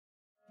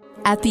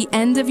At the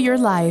end of your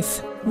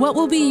life, what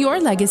will be your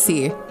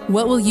legacy?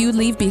 What will you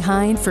leave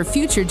behind for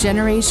future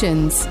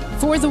generations?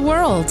 For the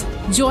world,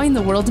 join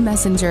the World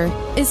Messenger,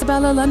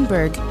 Izabela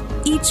Lundberg,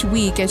 each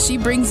week as she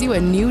brings you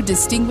a new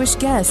distinguished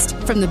guest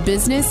from the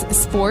business,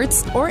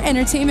 sports, or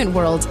entertainment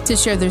world to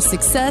share their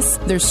success,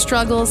 their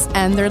struggles,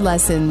 and their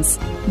lessons.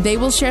 They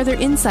will share their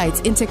insights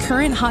into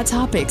current hot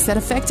topics that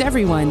affect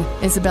everyone.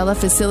 Izabela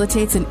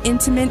facilitates an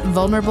intimate,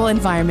 vulnerable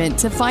environment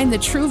to find the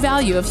true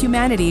value of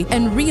humanity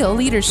and real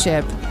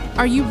leadership.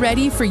 Are you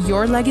ready for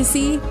your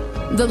legacy?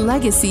 The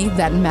legacy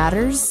that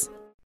matters?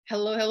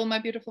 Hello, my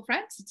beautiful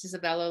friends. It's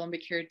Izabela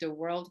Lundberg here, the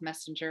World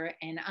Messenger,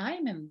 and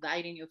I'm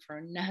inviting you for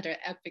another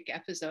epic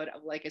episode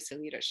of Legacy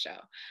Leader Show.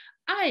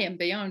 I am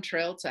beyond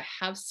thrilled to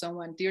have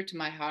someone dear to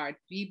my heart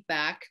be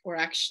back, or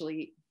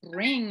actually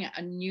bring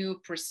a new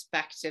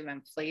perspective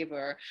and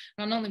flavor,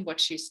 not only what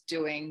she's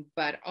doing,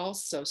 but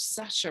also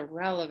such a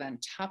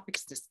relevant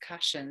topics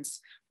discussions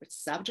with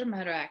subject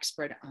matter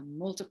expert on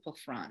multiple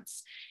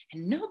fronts.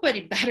 And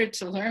nobody better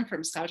to learn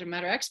from subject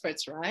matter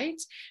experts, right?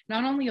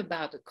 Not only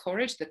about the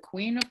courage, the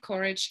queen of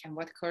courage, and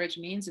what courage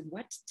means and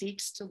what it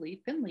takes to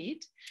leap and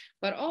lead,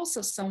 but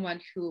also someone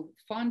who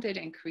funded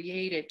and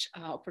created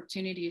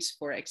opportunities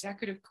for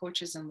executive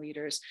coaches and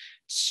leaders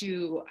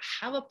to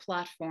have a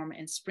platform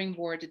and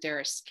springboard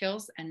their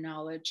skills and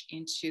knowledge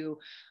into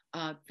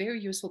very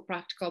useful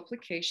practical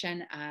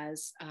application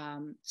as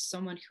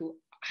someone who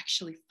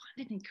actually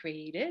funded and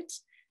created.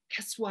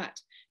 Guess what?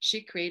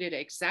 She created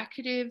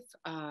executive,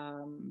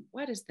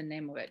 what is the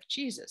name of it?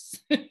 Jesus.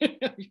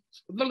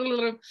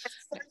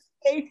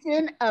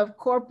 Association of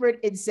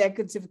Corporate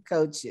Executive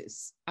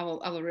Coaches. I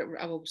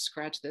will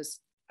scratch this.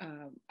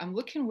 I'm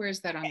looking, where is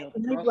that on your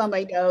Let me blow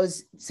my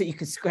nose so you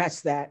can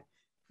scratch that.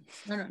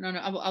 No.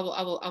 I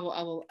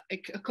will. A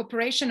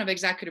corporation of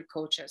executive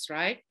coaches,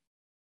 right?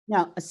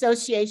 No,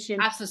 Association.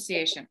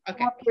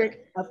 Okay.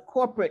 Of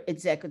Corporate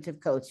Executive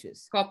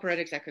Coaches. Corporate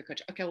Executive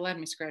Coach. Okay, let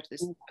me scratch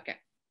this. Okay.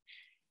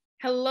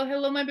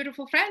 Hello, my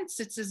beautiful friends.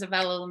 It's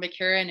Izabela Lundberg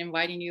here and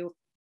inviting you.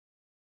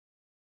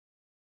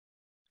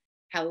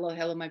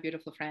 Hello, my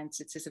beautiful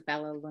friends. It's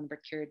Izabela Lundberg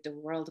here, the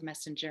World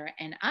Messenger,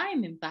 and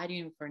I'm inviting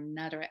you for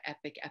another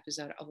epic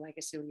episode of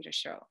Legacy Leader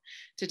Show.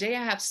 Today,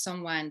 I have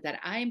someone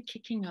that I'm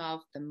kicking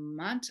off the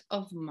month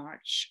of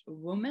March,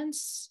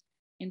 Women's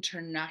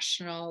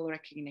International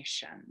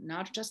Recognition,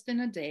 not just in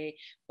a day,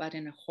 but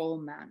in a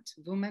whole month.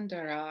 Women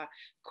that are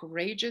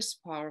courageous,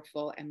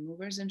 powerful, and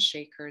movers and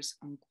shakers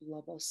on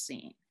global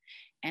scene.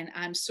 And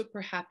I'm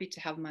super happy to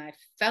have my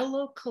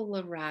fellow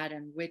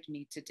Coloradan with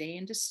me today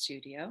in the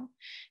studio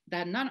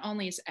that not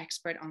only is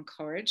expert on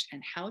courage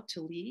and how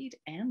to lead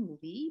and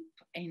leap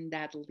in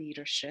that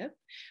leadership,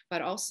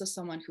 but also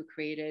someone who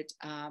created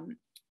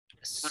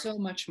so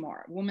much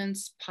more.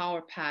 Women's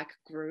Power Pack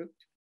group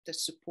that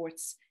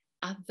supports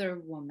other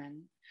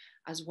women,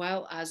 as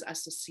well as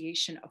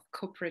association of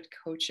corporate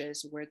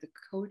coaches, where the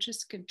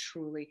coaches can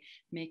truly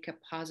make a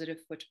positive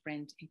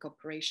footprint in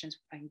corporations,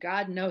 and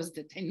God knows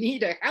that they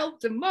need our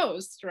help the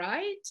most,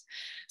 right?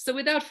 So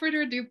without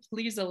further ado,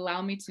 please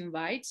allow me to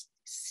invite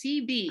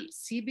CB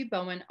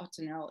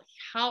Bowman-Ottomanelli.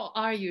 How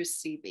are you,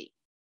 CB?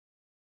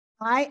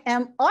 I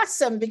am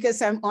awesome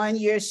because I'm on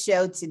your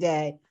show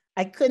today.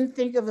 I couldn't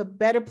think of a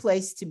better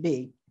place to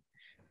be.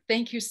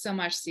 Thank you so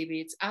much,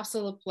 CB. It's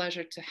absolute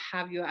pleasure to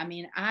have you. I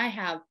mean, I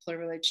have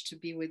privilege to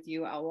be with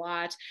you a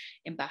lot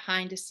in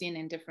behind the scene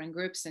in different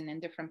groups and in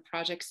different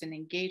projects and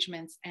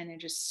engagements. And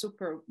it is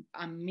super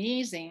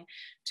amazing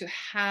to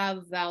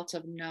have wealth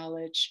of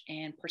knowledge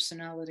and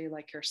personality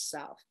like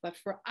yourself. But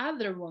for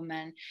other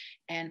women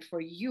and for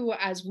you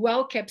as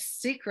well-kept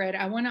secret,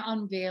 I want to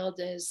unveil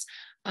this.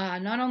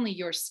 Not only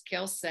your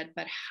skill set,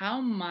 but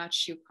how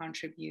much you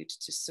contribute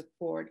to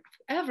support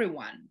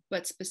everyone,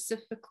 but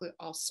specifically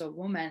also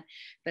women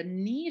that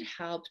need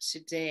help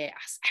today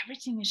as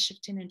everything is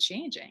shifting and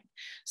changing.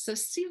 So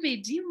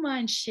CB, do you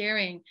mind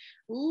sharing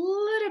a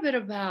little bit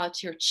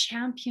about your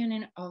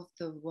championing of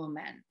the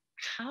woman?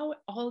 How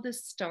all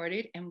this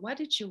started and what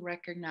did you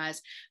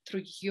recognize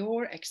through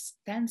your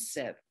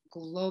extensive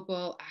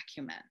global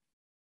acumen?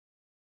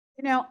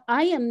 You know,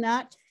 I am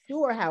not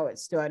sure how it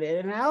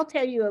started. And I'll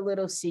tell you a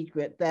little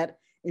secret that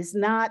is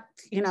not,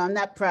 I'm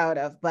not proud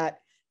of, but,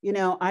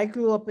 I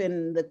grew up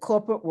in the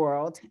corporate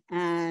world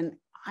and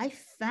I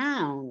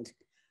found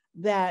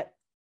that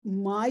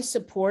my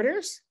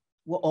supporters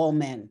were all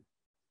men.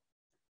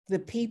 The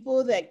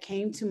people that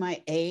came to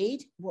my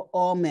aid were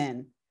all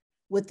men,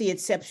 with the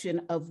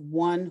exception of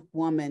one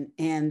woman,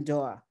 Ann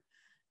Dorr.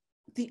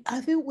 The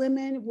other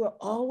women were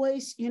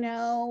always,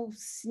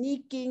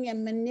 sneaking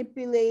and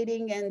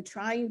manipulating and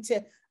trying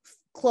to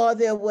claw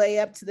their way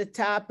up to the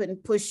top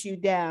and push you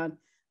down.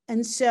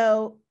 And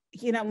so,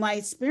 my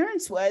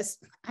experience was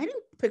I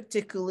didn't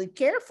particularly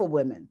care for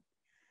women.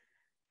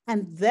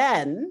 And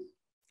then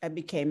I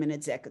became an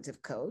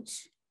executive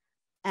coach.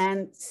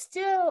 And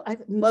still,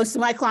 most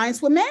of my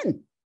clients were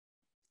men.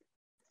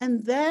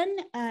 And then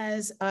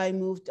as I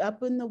moved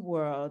up in the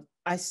world,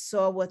 I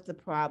saw what the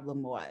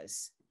problem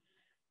was.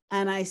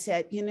 And I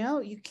said, you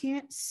know, you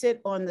can't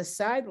sit on the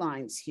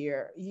sidelines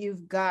here.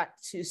 You've got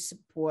to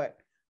support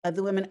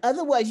other women.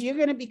 Otherwise, you're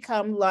going to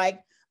become like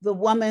the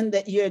woman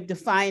that you're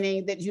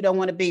defining that you don't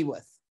want to be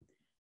with.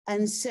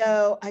 And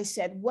so I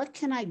said, what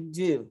can I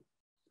do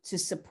to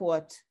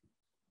support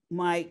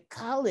my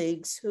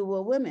colleagues who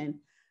were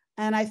women?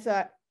 And I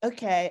thought,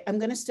 okay, I'm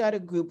going to start a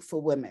group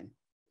for women.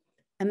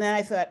 And then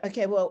I thought,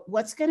 okay, well,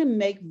 what's going to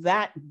make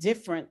that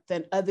different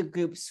than other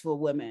groups for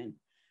women?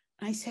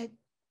 I said,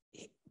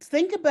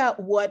 think about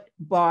what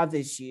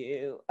bothers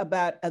you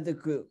about other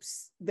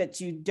groups that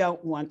you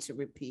don't want to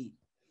repeat.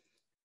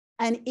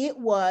 And it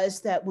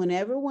was that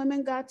whenever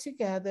women got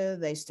together,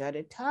 they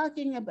started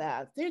talking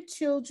about their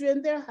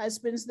children, their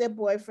husbands, their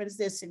boyfriends,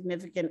 their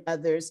significant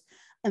others.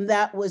 And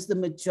that was the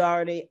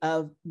majority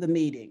of the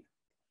meeting.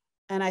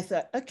 And I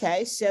thought,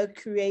 okay, so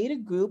create a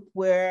group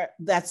where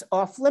that's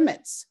off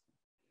limits.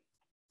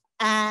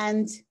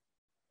 And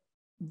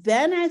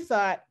then I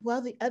thought,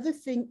 well, the other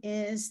thing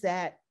is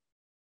that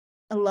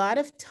a lot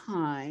of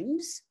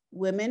times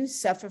women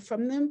suffer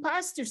from the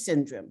imposter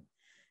syndrome.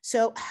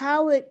 So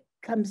how it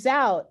comes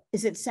out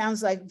is it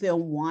sounds like they're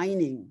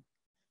whining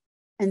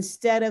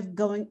instead of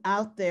going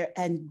out there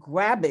and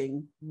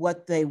grabbing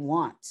what they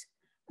want.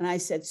 And I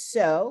said,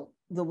 so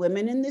the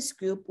women in this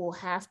group will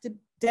have to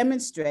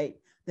demonstrate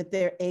that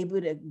they're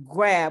able to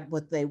grab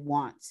what they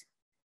want.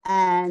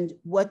 And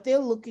what they're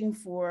looking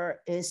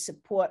for is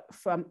support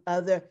from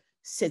other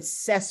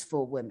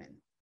successful women.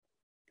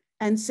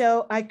 And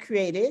so I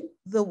created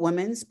the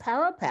Women's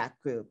Power Pack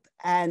group,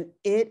 and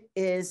it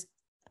is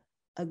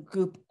a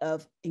group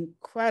of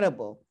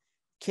incredible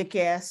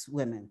kick-ass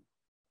women.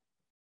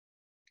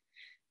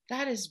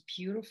 That is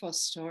beautiful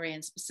story,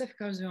 and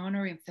specifically as we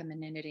honor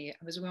femininity,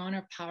 as we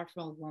honor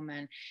powerful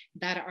women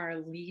that are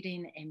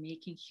leading and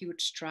making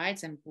huge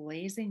strides and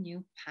blazing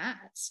new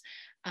paths.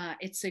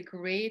 It's a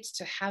great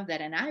to have that,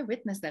 and I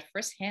witnessed that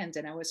firsthand,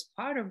 and I was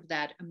part of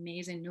that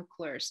amazing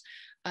nucleus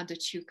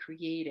that you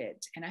created.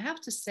 And I have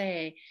to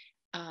say,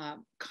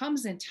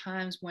 comes in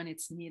times when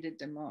it's needed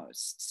the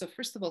most. So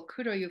first of all,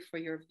 kudos you for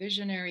your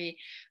visionary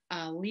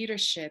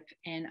leadership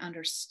and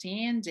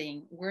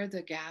understanding where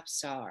the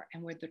gaps are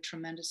and where the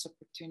tremendous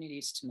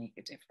opportunities to make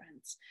a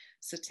difference.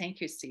 So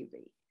thank you,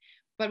 CB.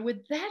 But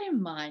with that in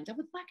mind, I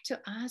would like to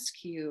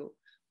ask you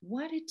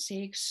what it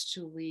takes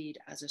to lead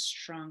as a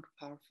strong,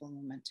 powerful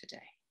woman today.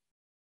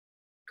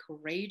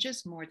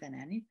 Courageous more than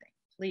anything,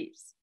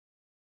 please.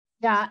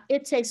 Yeah,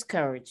 it takes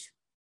courage.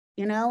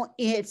 You know,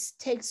 it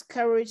takes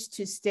courage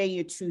to stay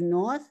your true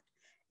north.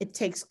 It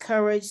takes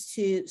courage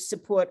to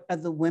support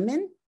other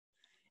women.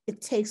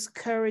 It takes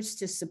courage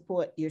to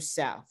support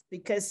yourself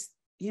because,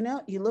 you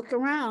know, you look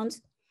around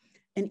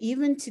and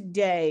even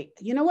today,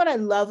 you know what I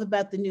love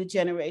about the new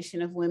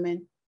generation of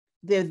women?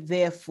 They're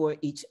there for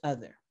each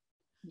other.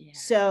 Yeah.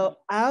 So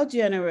our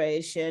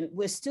generation,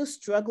 we're still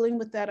struggling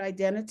with that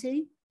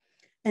identity.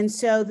 And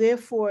so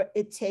therefore,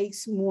 it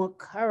takes more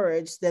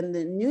courage than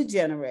the new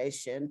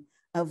generation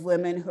of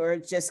women who are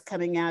just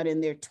coming out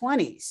in their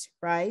 20s,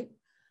 right?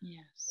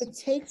 Yes. It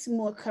takes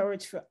more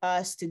courage for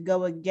us to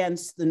go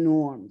against the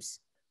norms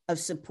of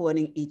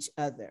supporting each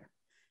other.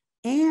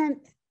 And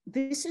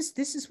this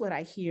is what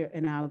I hear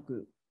in our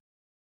group.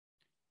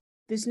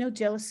 There's no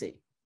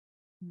jealousy,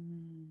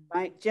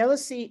 right?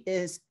 Jealousy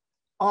is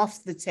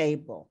off the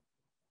table.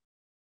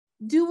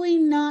 Do we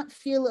not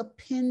feel a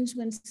pinch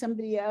when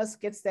somebody else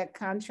gets that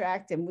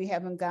contract and we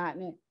haven't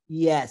gotten it?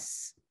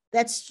 Yes,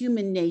 that's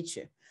human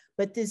nature.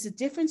 But there's a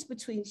difference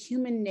between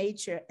human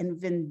nature and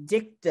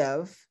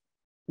vindictive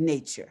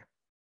nature.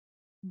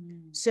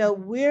 So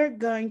we're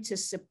going to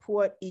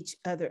support each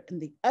other. And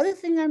the other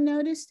thing I've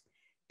noticed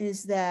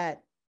is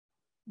that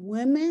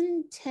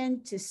women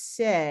tend to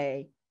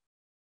say,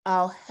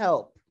 I'll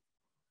help,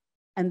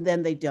 and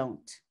then they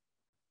don't.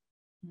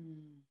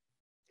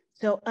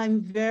 So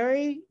I'm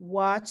very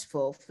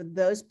watchful for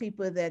those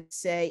people that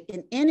say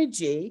in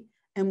energy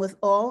and with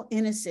all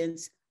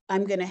innocence,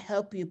 I'm going to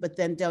help you, but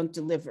then don't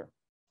deliver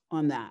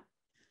on that.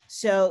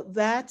 So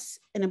that's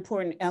an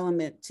important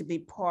element to be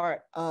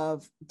part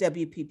of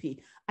WPP.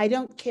 I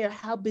don't care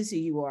how busy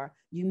you are,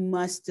 you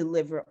must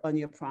deliver on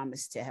your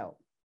promise to help.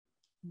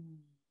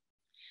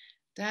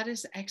 That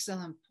is an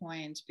excellent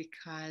point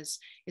because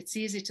it's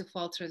easy to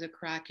fall through the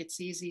crack.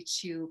 It's easy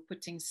to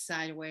put things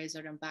sideways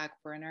or on back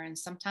burner. And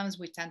sometimes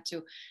we tend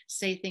to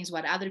say things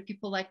what other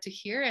people like to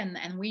hear. And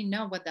we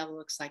know what that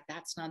looks like.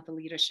 That's not the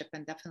leadership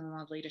and definitely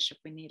not leadership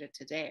we needed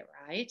today,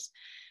 right?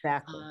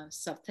 Exactly.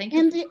 So thank you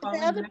and for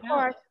calling the other that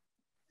part, out.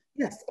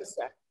 Yes,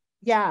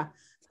 yeah.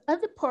 The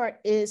other part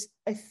is,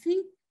 I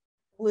think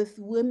with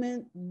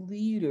women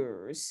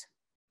leaders,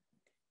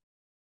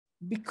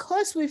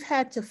 because we've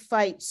had to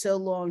fight so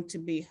long to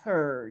be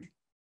heard,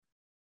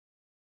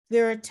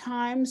 there are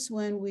times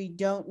when we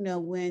don't know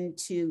when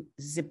to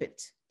zip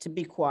it, to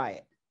be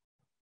quiet,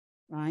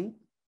 right?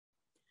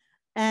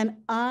 And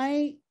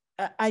I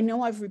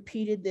know I've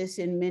repeated this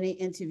in many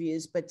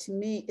interviews, but to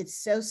me, it's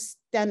so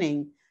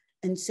stunning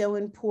and so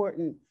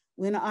important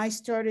When I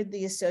started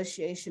the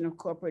Association of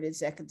Corporate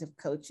Executive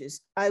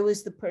Coaches, I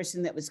was the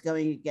person that was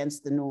going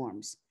against the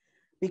norms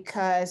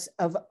because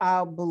of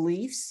our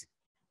beliefs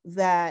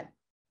that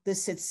the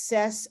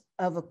success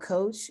of a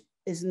coach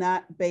is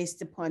not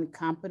based upon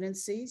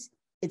competencies,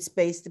 it's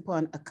based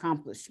upon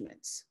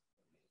accomplishments,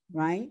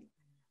 right?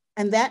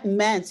 And that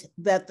meant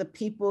that the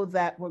people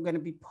that were going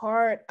to be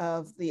part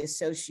of the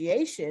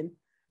association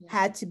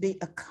had to be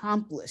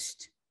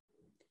accomplished.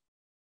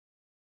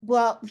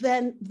 Well,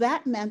 then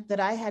that meant that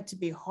I had to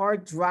be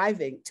hard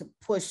driving to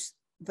push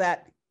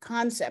that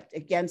concept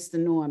against the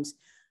norms,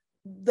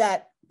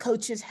 that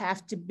coaches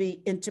have to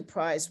be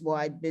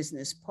enterprise-wide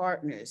business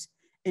partners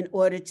in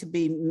order to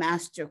be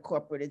master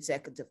corporate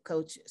executive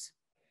coaches.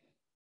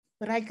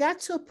 But I got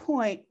to a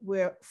point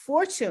where,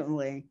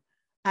 fortunately,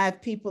 I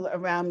have people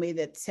around me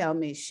that tell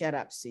me, shut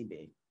up,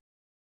 CB.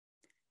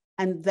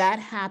 And that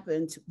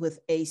happened with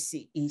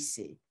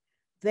ACEC.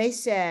 They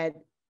said,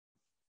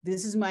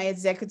 this is my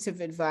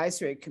executive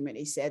advisory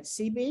committee, said,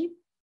 CB,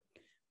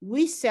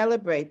 we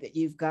celebrate that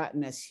you've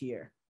gotten us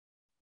here,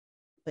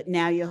 but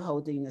now you're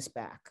holding us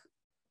back.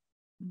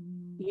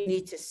 You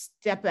need to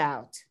step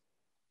out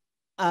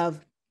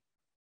of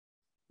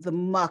the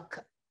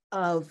muck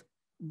of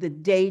the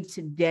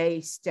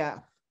day-to-day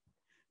stuff.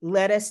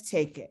 Let us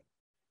take it.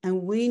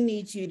 And we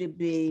need you to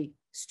be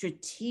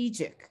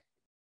strategic.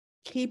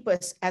 Keep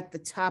us at the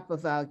top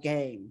of our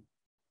game.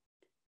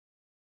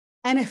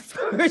 And at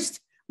first,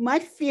 my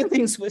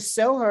feelings were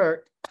so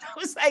hurt. I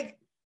was like,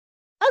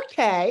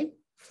 okay,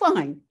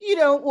 fine. You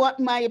don't want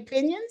my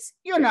opinions?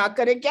 You're not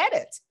going to get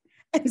it.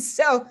 And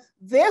so,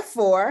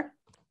 therefore,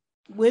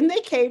 when they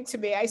came to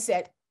me, I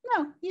said,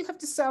 no, you have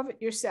to solve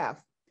it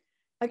yourself.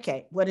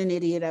 Okay, what an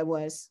idiot I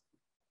was.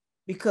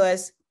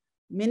 Because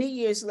many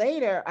years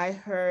later, I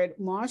heard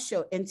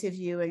Marshall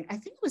interviewing, I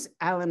think it was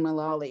Alan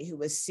Mulally, who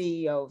was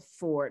CEO of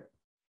Ford.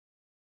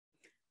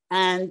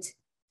 And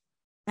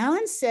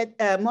Alan said,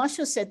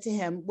 Marshall said to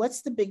him,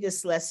 what's the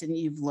biggest lesson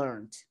you've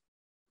learned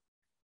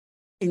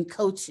in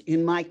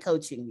my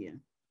coaching you?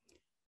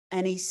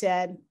 And he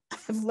said,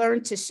 I've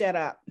learned to shut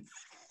up.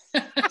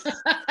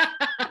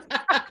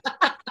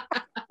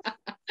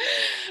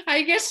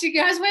 I guess you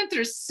guys went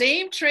through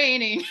same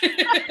training. And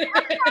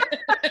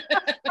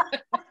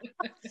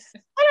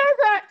I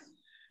thought,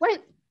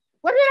 wait,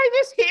 what did I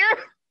just hear?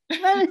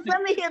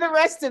 Let me hear the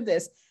rest of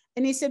this.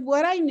 And he said,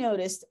 what I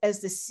noticed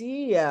as the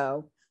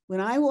CEO, when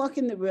I walk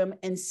in the room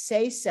and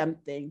say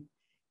something,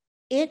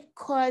 it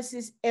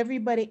causes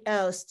everybody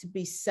else to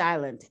be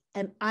silent.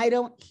 And I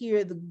don't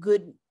hear the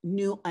good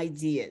new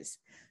ideas.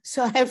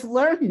 So I've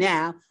learned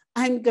now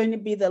I'm going to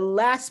be the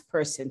last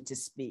person to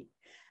speak.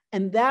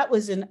 And that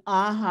was an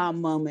aha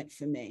moment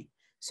for me.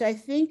 So I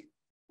think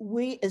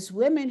we as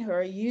women who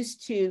are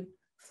used to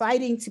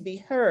fighting to be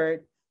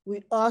heard,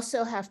 we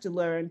also have to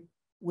learn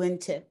when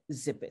to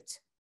zip it.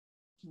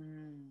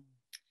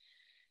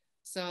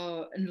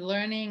 So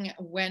learning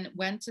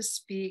when to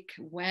speak,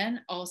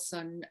 when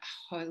also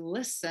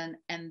listen,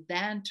 and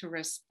then to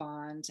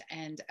respond,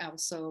 and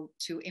also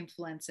to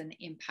influence and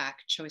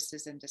impact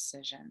choices and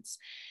decisions.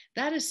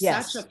 That is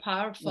such a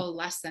powerful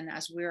lesson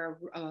as we're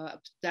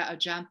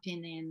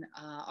jumping in,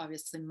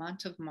 obviously,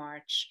 month of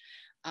March,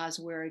 as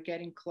we're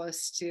getting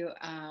close to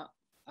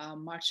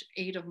March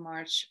 8th of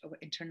March,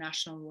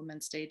 International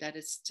Women's Day, that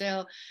is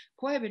still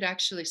quite a bit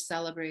actually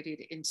celebrated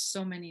in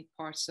so many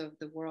parts of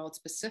the world,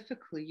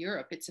 specifically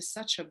Europe. It's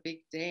such a big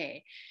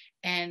day.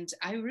 And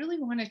I really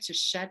wanted to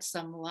shed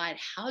some light.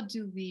 How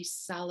do we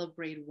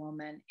celebrate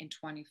women in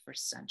 21st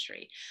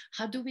century?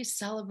 How do we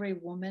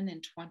celebrate women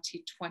in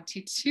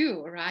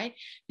 2022, right?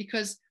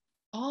 Because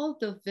all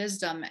the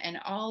wisdom and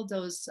all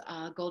those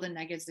golden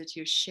nuggets that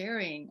you're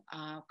sharing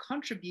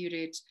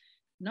contributed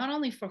not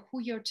only for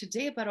who you're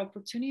today, but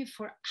opportunity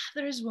for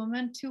others,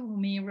 women to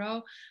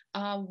mirror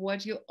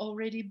what you've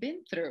already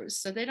been through.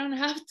 So they don't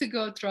have to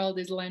go through all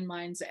these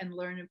landmines and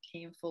learn a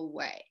painful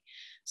way.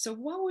 So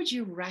what would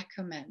you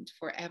recommend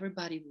for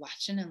everybody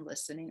watching and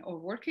listening, or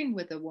working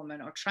with a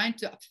woman, or trying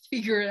to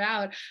figure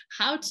out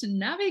how to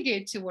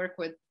navigate to work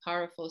with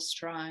powerful,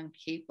 strong,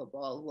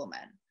 capable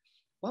women?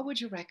 What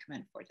would you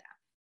recommend for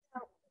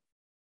them?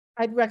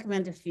 I'd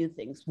recommend a few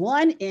things.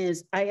 One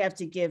is I have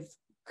to give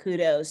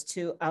kudos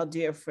to our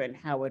dear friend,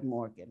 Howard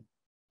Morgan.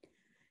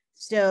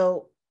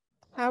 So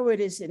Howard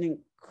is an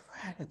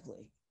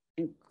incredibly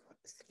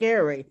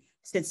scary,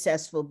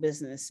 successful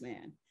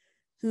businessman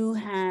who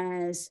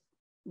has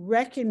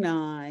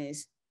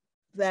recognized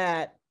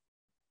that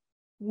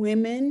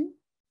women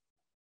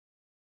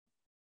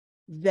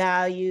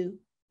value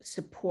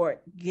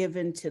support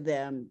given to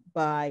them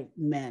by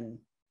men,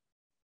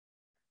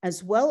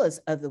 as well as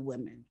other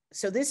women.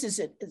 So this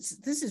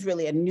is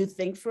really a new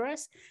thing for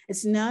us.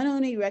 It's not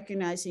only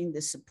recognizing the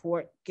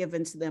support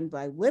given to them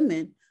by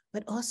women,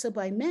 but also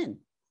by men.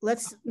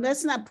 Let's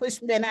not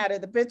push men out of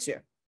the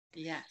picture.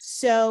 Yes.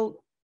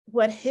 So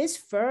what his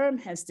firm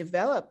has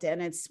developed, and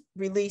it's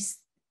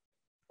released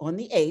on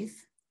the 8th,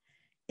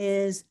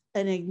 is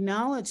an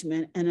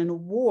acknowledgement and an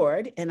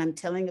award, and I'm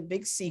telling a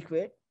big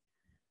secret,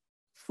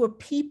 for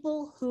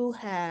people who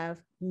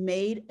have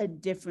made a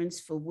difference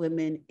for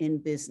women in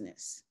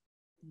business.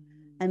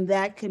 And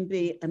that can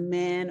be a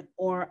man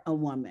or a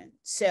woman.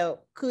 So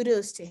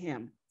kudos to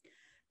him.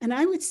 And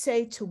I would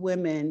say to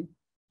women,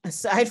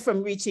 aside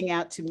from reaching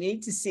out to me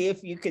to see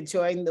if you could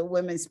join the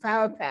Women's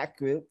Power Pack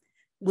group,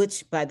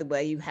 which, by the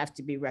way, you have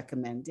to be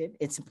recommended.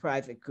 It's a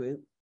private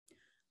group.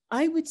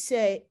 I would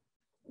say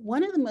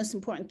one of the most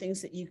important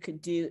things that you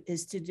could do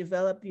is to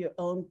develop your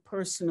own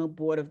personal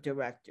board of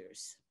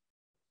directors,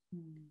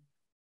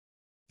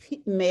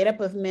 made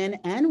up of men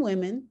and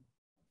women,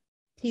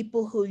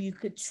 people who you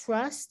could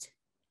trust,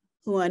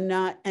 who are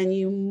not, and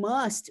you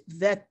must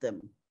vet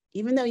them.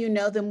 Even though you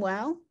know them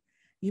well,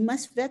 you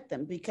must vet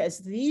them, because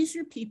these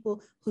are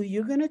people who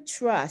you're going to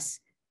trust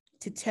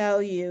to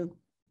tell you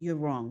you're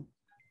wrong.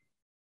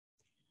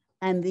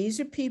 And these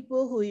are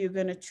people who you're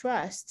going to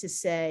trust to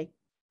say,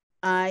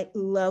 I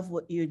love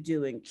what you're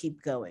doing,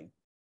 keep going.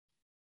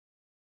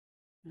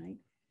 Right?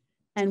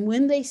 And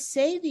when they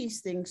say these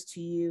things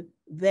to you,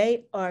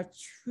 they are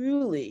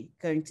truly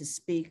going to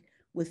speak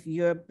with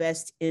your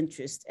best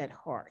interest at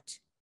heart.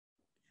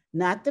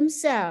 Not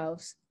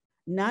themselves,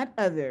 not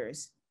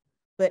others,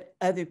 but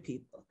other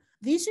people.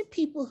 These are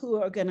people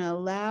who are going to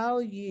allow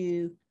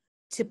you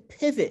to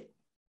pivot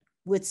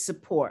with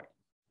support.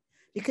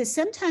 Because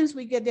sometimes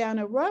we get down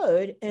a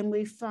road and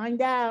we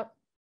find out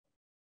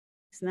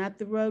it's not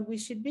the road we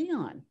should be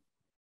on.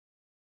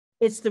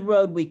 It's the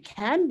road we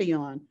can be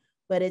on,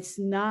 but it's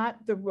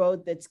not the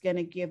road that's going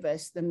to give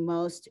us the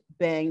most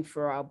bang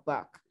for our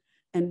buck.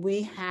 And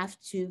we have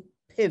to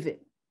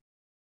pivot.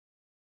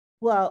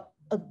 Well,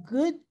 a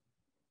good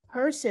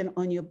person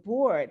on your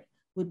board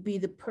would be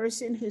the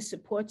person who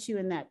supports you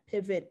in that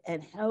pivot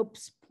and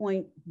helps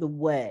point the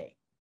way.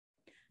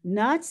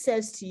 Not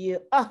says to you,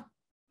 oh,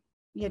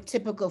 you're a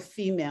typical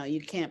female,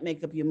 you can't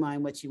make up your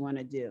mind what you want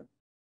to do.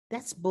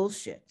 That's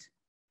bullshit.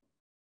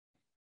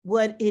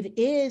 What it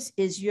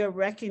is you're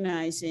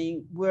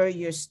recognizing where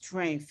your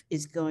strength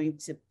is going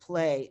to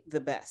play the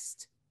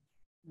best.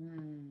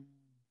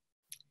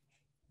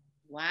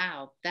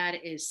 Wow,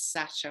 that is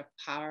such a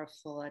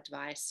powerful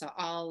advice. So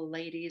all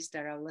ladies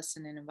that are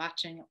listening and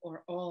watching,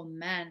 or all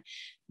men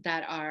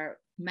that are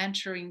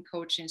mentoring,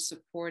 coaching,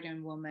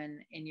 supporting women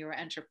in your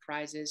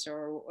enterprises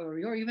or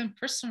your even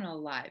personal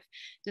life,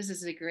 this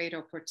is a great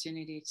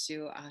opportunity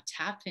to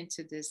tap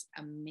into this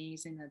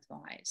amazing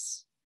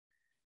advice.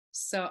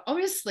 So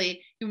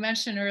obviously, you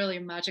mentioned earlier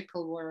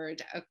magical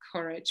word,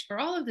 courage. For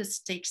all of this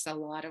takes a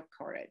lot of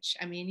courage.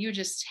 I mean, you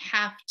just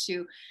have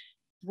to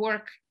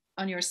work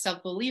on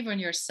yourself, believe in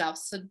yourself.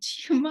 So do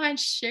you mind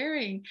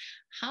sharing,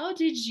 how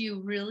did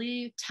you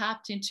really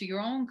tap into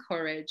your own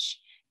courage,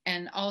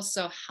 and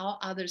also how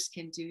others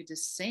can do the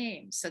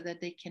same so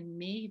that they can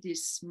make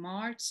these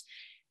smart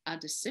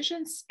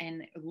decisions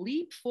and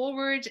leap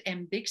forward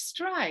and big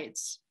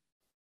strides?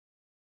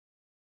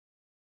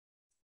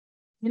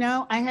 You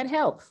know, I had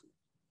help.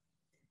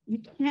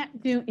 You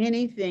can't do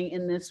anything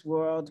in this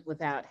world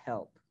without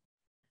help.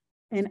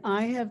 And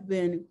I have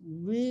been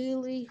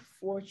really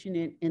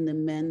fortunate in the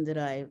men that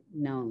I've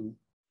known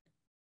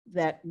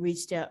that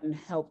reached out and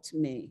helped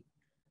me.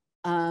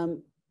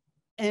 And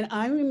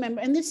I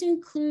remember, and this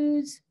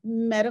includes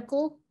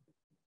medical.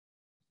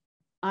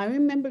 I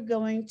remember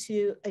going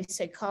to a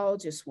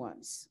psychologist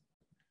once.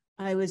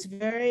 I was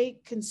very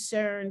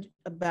concerned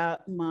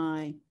about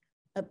my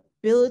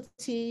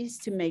abilities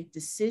to make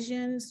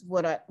decisions.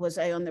 Was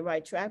I on the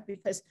right track?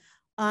 Because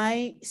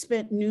I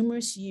spent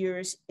numerous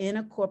years in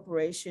a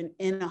corporation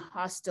in a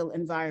hostile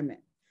environment.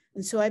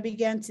 And so I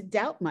began to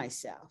doubt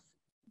myself.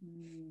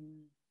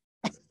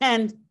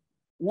 And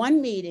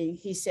one meeting,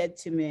 he said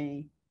to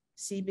me,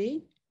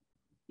 CB,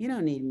 you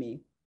don't need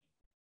me.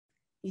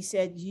 He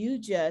said, you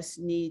just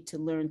need to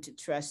learn to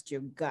trust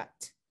your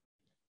gut.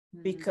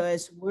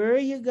 Because where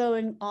you're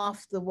going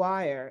off the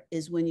wire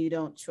is when you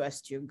don't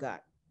trust your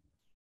gut.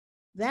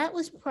 That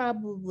was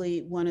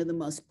probably one of the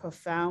most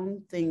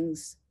profound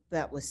things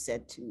that was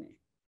said to me.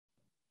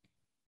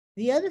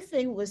 The other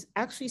thing was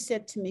actually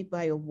said to me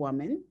by a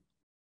woman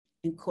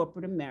in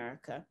corporate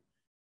America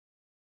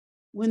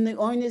when the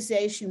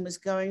organization was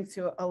going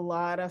through a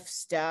lot of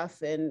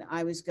stuff and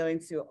I was going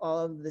through all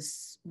of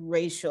this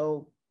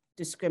racial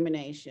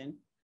discrimination.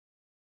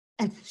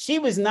 And she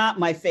was not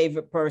my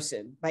favorite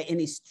person by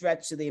any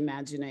stretch of the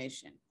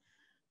imagination.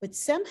 But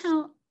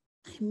somehow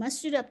I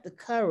mustered up the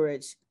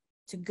courage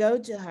to go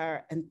to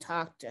her and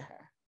talk to her.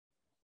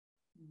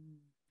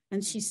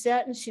 And she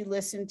sat and she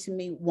listened to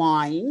me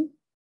whine.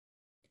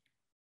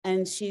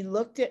 And she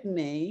looked at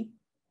me.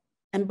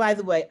 And by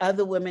the way,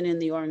 other women in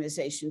the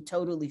organization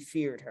totally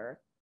feared her.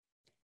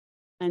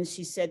 And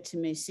she said to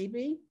me,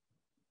 CB,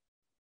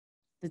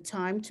 the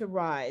time to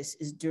rise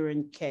is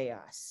during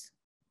chaos.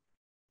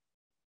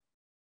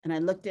 And I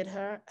looked at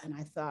her and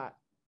I thought,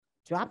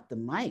 drop the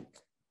mic.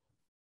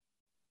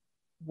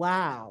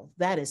 Wow,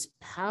 that is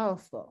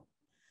powerful.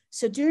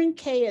 So during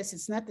chaos,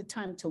 it's not the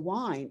time to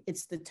whine,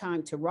 it's the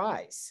time to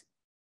rise.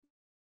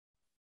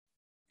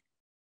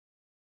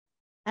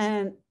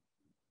 And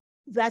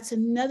that's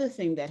another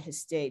thing that has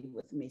stayed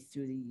with me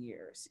through the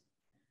years.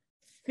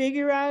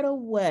 Figure out a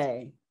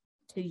way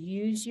to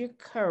use your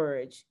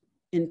courage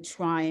in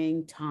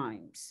trying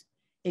times.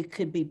 It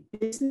could be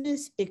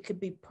business, it could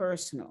be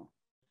personal,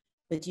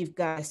 but you've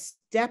got to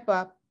step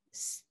up,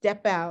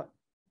 step out,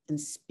 and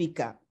speak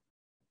up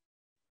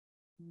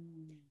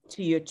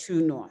to your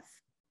true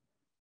north.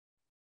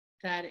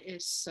 That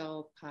is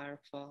so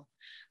powerful.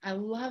 I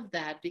love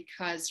that,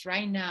 because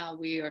right now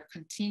we are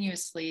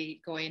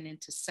continuously going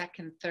into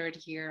second, third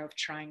year of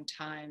trying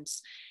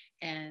times,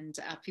 and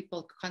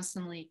people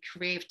constantly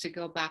crave to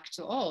go back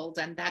to old,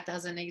 and that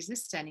doesn't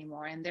exist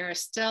anymore. And they're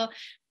still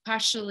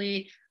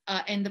partially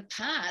in the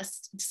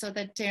past, so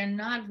that they're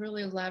not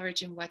really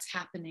leveraging what's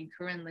happening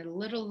currently,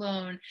 let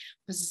alone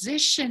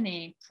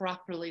positioning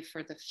properly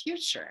for the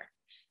future.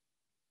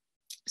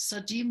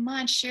 So do you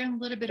mind sharing a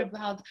little bit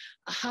about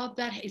how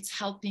that it's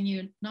helping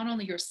you, not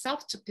only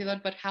yourself to pivot,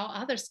 but how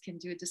others can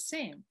do the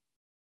same?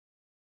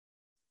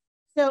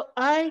 So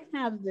I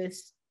have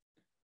this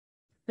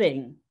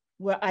thing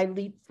where I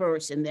leap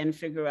first and then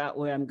figure out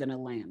where I'm going to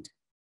land.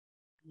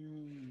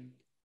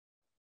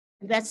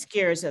 That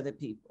scares other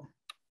people.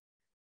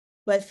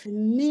 But for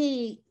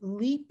me,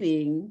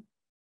 leaping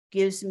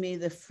gives me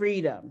the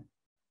freedom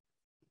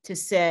to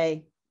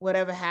say,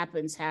 whatever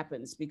happens,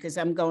 happens, because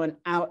I'm going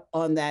out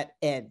on that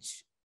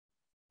edge,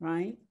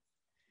 right?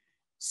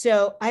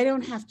 So I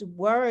don't have to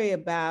worry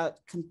about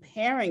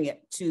comparing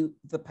it to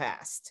the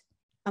past.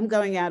 I'm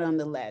going out on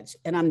the ledge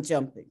and I'm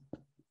jumping.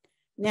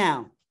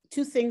 Now,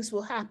 two things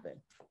will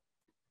happen.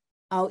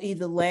 I'll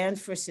either land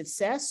for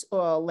success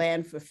or I'll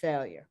land for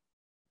failure.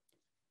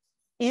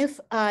 If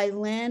I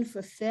land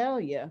for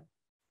failure,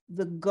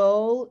 the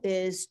goal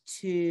is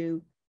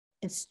to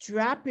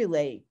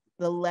extrapolate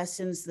the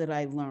lessons that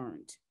I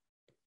learned.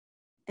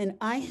 And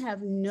I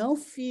have no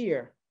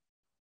fear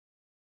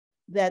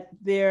that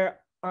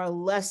there are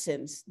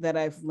lessons that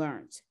I've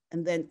learned,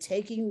 and then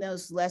taking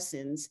those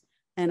lessons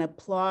and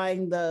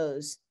applying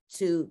those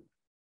to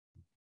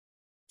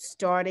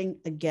starting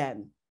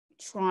again,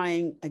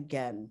 trying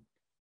again,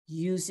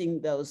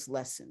 using those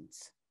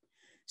lessons.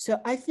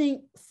 So I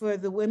think for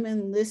the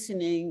women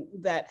listening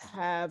that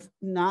have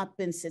not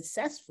been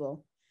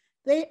successful,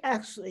 they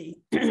actually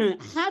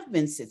have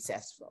been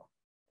successful.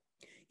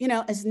 You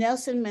know, as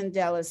Nelson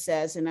Mandela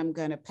says, and I'm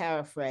going to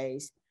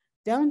paraphrase,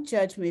 don't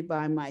judge me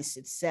by my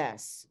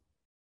success.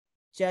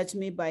 Judge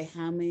me by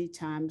how many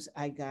times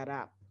I got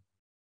up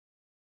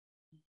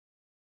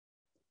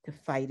to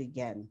fight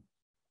again.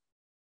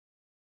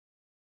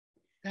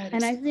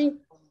 And I think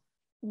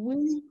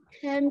we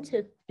tend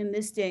to, in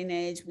this day and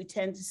age, we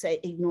tend to say,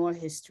 ignore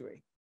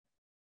history.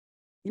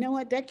 You know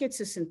what? That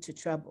gets us into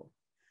trouble.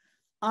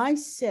 I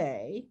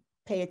say,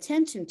 pay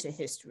attention to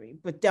history,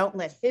 but don't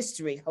let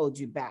history hold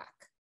you back.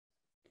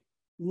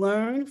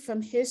 Learn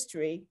from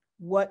history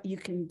what you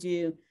can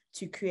do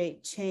to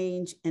create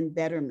change and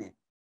betterment.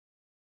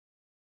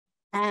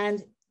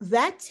 And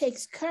that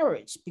takes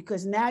courage,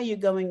 because now you're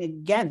going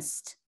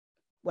against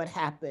what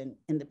happened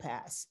in the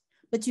past.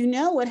 But you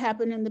know what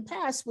happened in the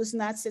past was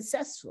not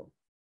successful.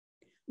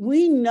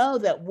 We know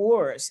that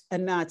wars are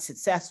not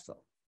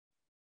successful.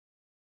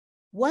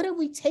 What are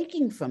we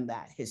taking from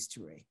that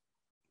history?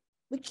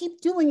 We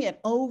keep doing it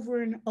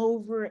over and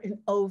over and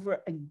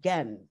over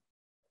again.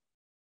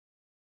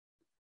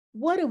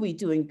 What are we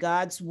doing?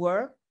 God's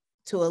work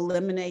to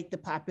eliminate the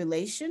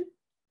population,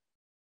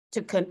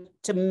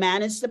 to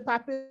manage the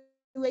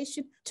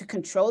population, to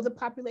control the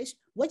population?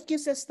 What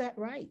gives us that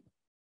right?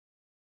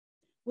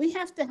 We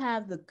have to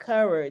have the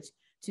courage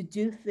to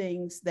do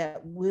things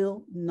that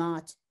will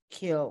not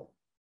kill.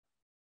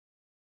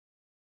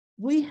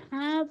 We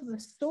have the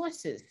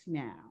sources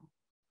now.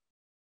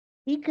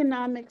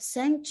 Economic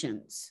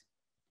sanctions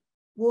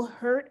will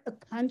hurt a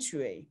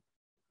country,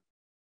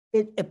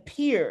 it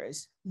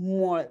appears,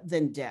 more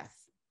than death.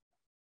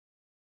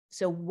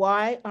 So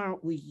why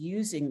aren't we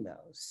using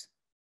those?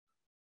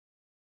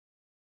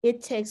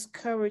 It takes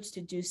courage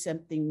to do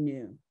something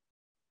new.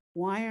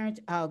 Why aren't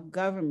our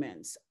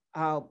governments,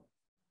 our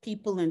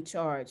people in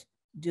charge,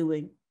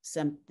 doing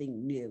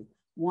something new?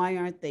 Why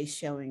aren't they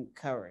showing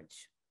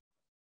courage?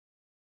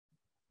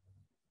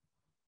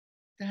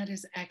 That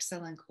is an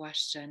excellent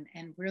question,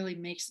 and really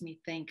makes me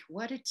think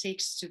what it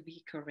takes to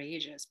be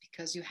courageous,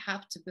 because you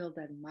have to build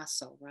that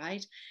muscle,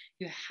 right?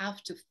 You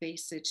have to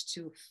face it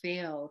to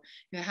fail.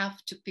 You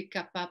have to pick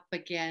up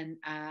again,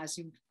 as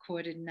you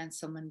quoted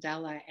Nelson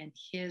Mandela and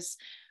his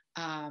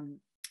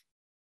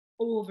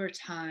over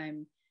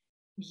time,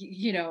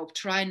 you know,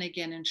 trying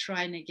again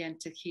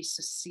till he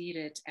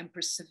succeeded, and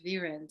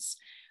perseverance.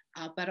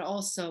 But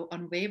also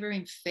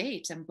unwavering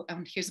faith and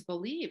on his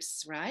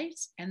beliefs, right?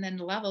 And then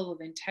level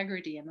of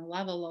integrity and the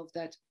level of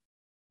that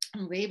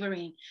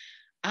unwavering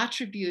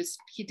attributes.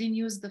 He didn't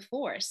use the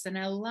force. And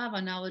I love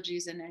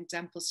analogies and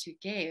examples you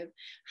gave,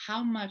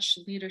 how much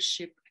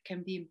leadership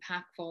can be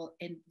impactful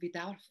and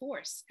without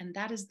force. And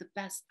that is the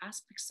best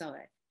aspects of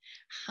it.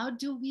 How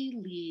do we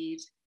lead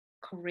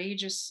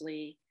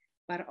courageously,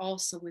 but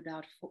also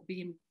without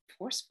being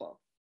forceful?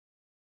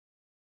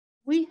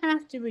 We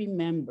have to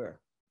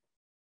remember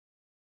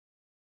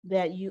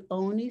that you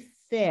only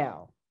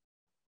fail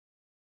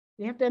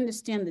You have to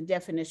understand the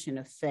definition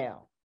of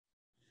fail.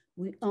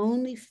 We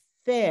only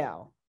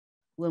fail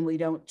when we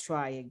don't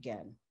try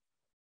again.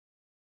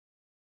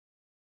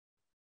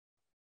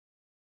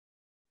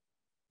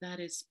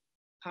 That is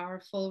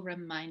powerful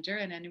reminder,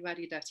 and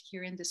anybody that's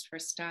hearing this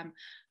first time,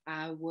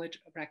 I would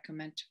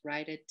recommend to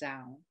write it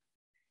down,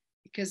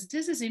 because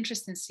this is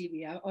interesting,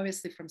 CB,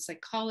 obviously from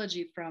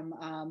psychology, from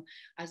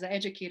as an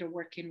educator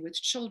working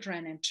with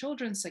children and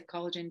children's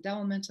psychology in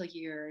developmental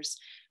years.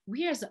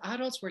 We as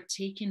adults were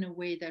taking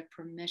away that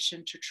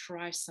permission to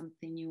try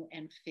something new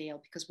and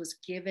fail, because it was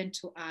given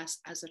to us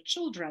as a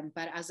children,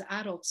 but as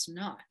adults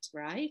not,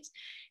 right?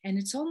 And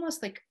it's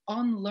almost like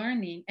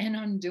unlearning and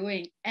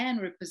undoing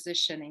and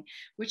repositioning,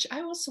 which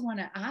I also want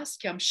to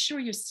ask you, I'm sure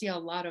you see a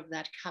lot of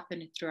that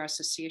happening through our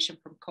association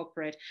from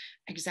corporate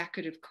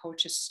executive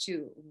coaches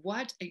too.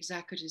 What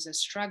executives are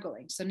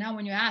struggling? So now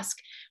when you ask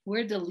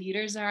where the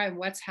leaders are and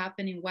what's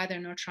happening, why they're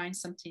not trying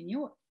something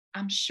new,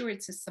 I'm sure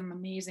it's some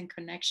amazing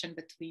connection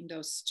between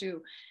those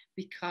two,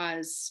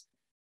 because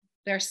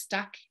they're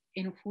stuck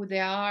in who they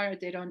are.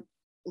 They don't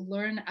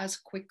learn as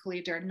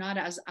quickly. They're not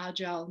as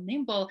agile,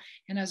 nimble,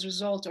 and as a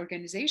result,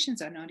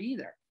 organizations are not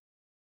either.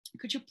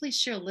 Could you please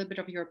share a little bit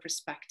of your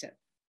perspective?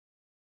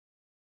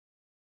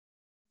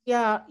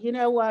 Yeah, you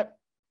know what?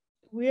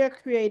 We are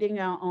creating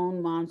our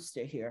own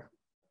monster here.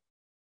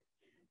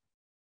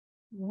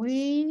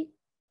 We,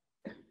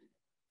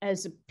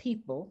 as a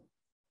people,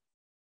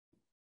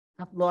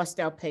 have lost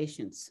our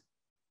patience.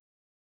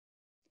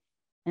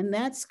 And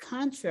that's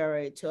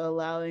contrary to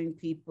allowing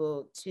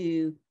people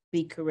to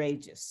be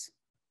courageous.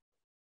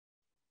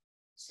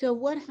 So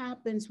what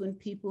happens when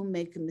people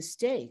make a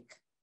mistake?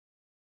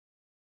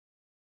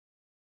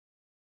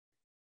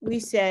 We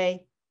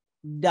say,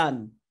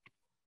 done.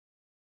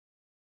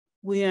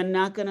 We are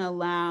not going to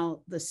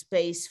allow the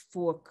space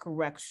for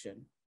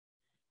correction.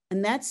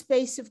 And that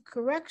space of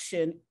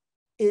correction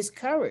is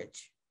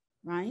courage,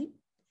 right?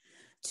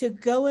 To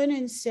go in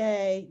and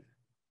say,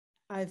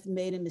 I've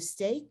made a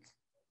mistake.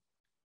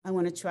 I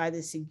want to try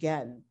this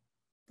again.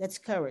 That's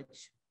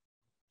courage.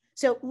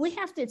 So we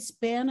have to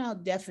expand our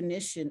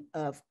definition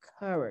of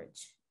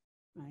courage,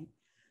 right?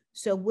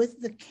 So with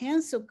the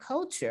cancel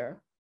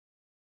culture,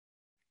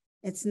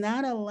 it's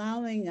not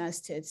allowing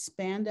us to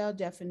expand our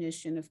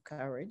definition of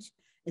courage.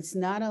 It's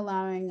not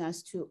allowing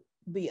us to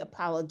be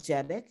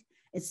apologetic.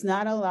 It's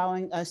not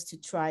allowing us to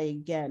try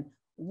again.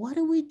 What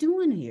are we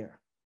doing here?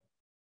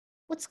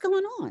 What's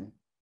going on?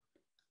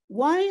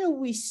 Why are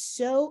we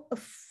so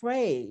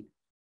afraid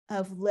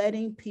of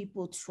letting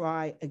people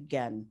try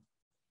again?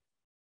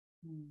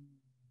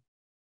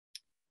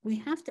 We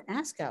have to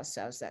ask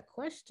ourselves that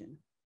question.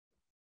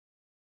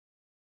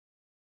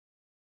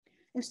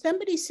 If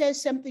somebody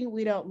says something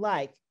we don't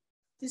like,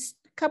 there's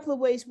a couple of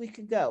ways we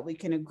could go. We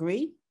can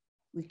agree,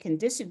 we can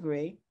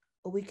disagree,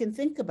 or we can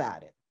think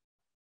about it.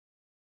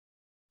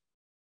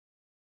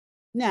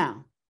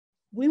 Now,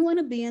 we want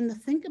to be in the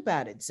think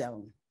about it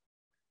zone,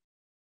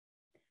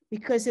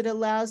 because it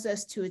allows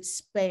us to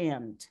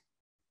expand.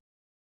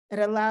 It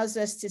allows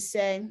us to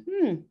say,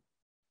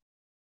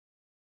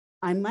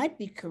 I might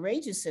be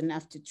courageous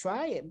enough to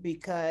try it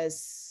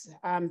because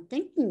I'm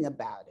thinking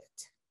about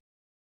it.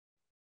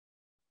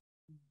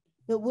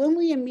 But when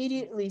we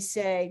immediately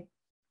say,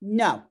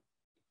 no,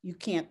 you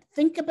can't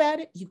think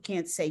about it, you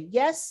can't say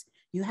yes,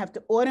 you have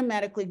to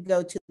automatically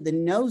go to the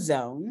no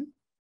zone,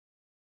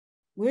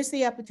 where's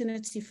the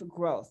opportunity for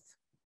growth?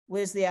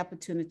 Where's the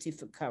opportunity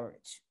for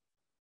courage?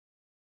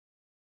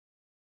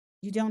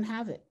 You don't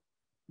have it,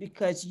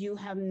 because you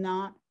have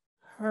not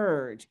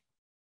heard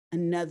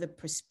another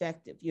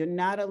perspective. You're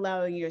not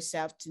allowing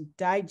yourself to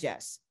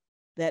digest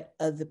that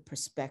other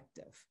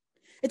perspective.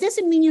 It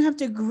doesn't mean you have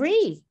to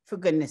agree, for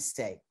goodness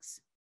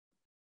sakes.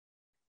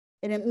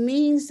 And it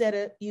means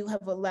that you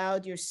have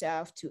allowed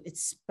yourself to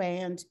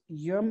expand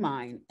your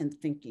mind and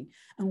thinking.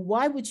 And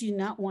why would you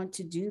not want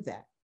to do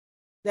that?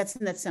 That's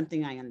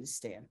something I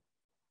understand.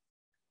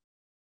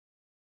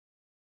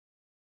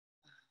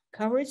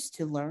 Courage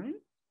to learn,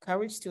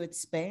 courage to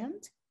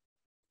expand.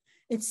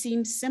 It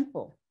seems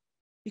simple,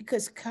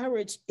 because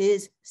courage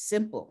is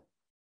simple.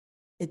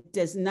 It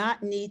does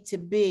not need to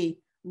be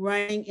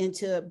running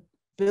into a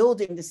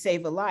building to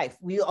save a life.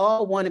 We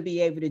all want to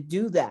be able to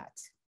do that.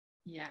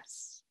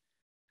 Yes,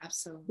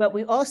 absolutely. But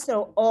we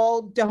also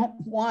all don't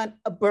want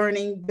a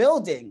burning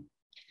building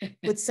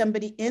with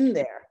somebody in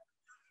there,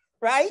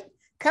 right?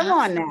 Come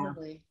on now.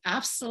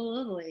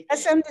 Absolutely.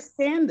 Let's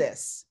understand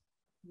this.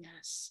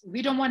 Yes,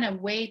 we don't want to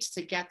wait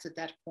to get to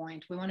that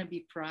point. We want to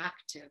be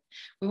proactive.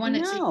 We want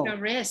to take the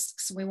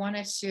risks. We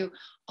wanted to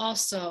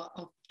also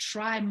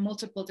try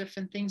multiple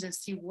different things and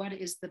see what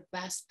is the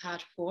best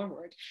path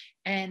forward.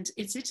 And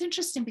it's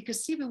interesting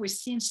because, CB, we're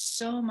seeing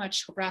so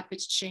much rapid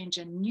change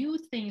and new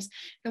things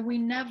that we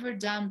never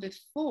done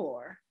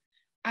before.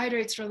 Either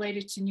it's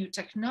related to new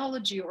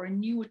technology or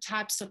new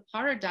types of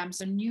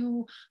paradigms, a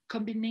new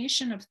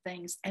combination of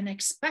things, and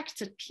expect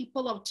that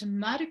people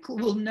automatically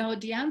will know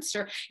the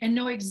answer and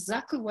know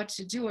exactly what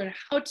to do and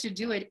how to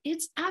do it.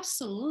 It's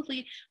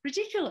absolutely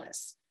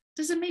ridiculous.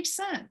 Does it make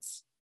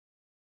sense?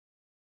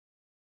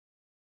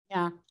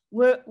 Yeah,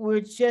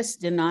 we're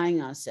just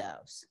denying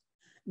ourselves.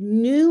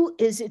 New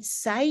is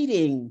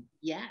exciting.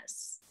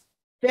 Yes.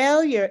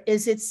 Failure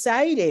is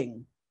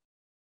exciting.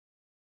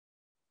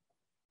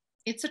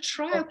 It's a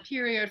trial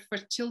period for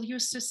till you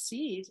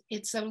succeed.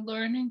 It's a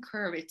learning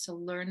curve. It's a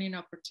learning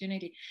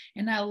opportunity.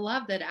 And I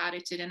love that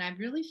attitude. And I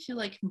really feel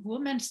like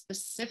women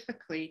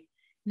specifically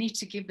need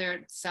to give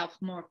themselves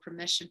more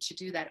permission to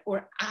do that,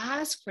 or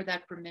ask for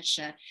that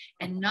permission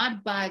and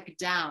not back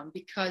down,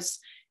 because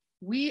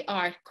we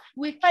are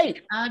quick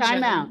and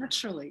agile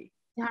naturally.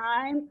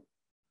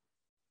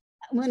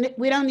 When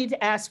we don't need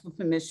to ask for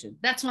permission.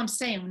 That's what I'm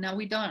saying. No,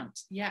 we don't.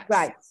 Yes.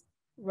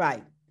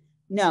 Right.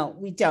 No,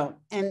 we don't.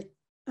 And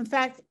in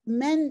fact,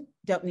 men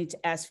don't need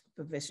to ask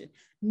for permission.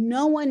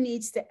 No one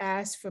needs to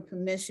ask for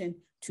permission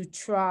to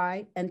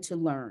try and to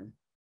learn,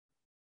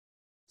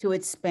 to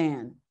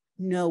expand.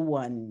 No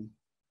one.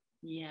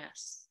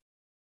 Yes.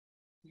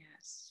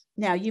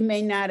 Now, you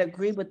may not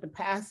agree with the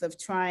path of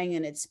trying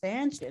an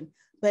expansion,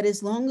 but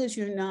as long as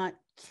you're not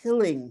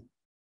killing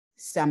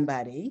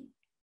somebody,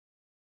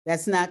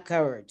 that's not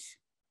courage.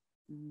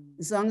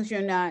 As long as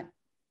you're not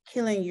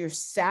killing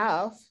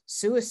yourself,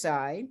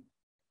 suicide,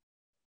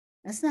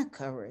 that's not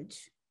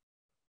courage.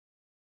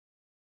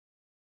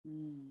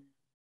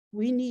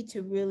 We need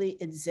to really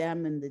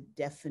examine the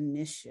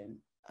definition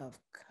of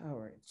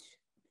courage.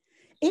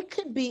 It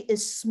could be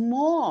as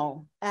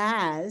small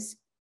as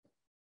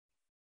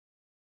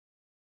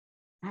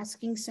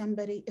asking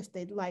somebody if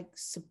they'd like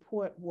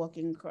support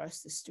walking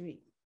across the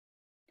street.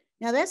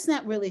 Now, that's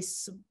not really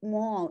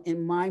small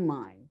in my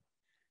mind,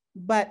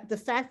 but the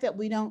fact that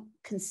we don't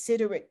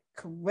consider it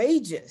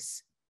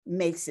courageous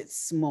makes it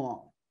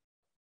small.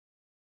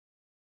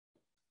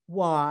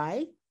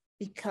 Why?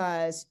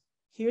 Because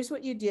here's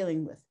what you're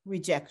dealing with: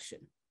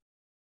 rejection.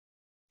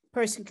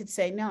 Person could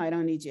say, no, I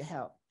don't need your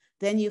help.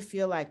 Then you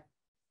feel like,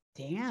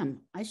 damn,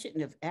 I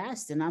shouldn't have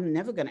asked, and I'm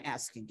never going to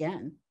ask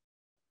again.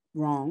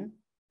 Wrong.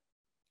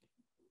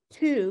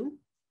 2,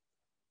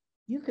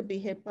 you could be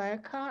hit by a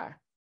car.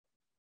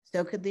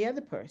 So could the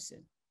other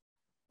person.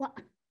 Well,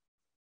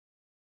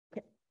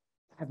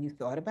 have you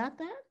thought about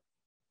that?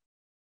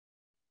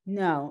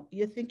 No,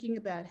 you're thinking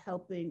about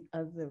helping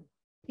other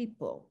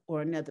people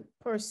or another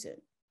person.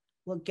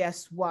 Well,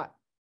 guess what?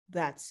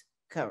 That's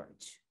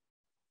courage.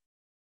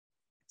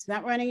 It's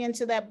not running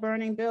into that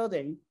burning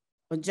building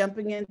or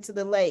jumping into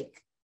the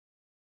lake,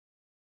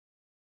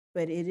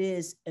 but it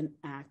is an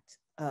act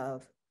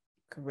of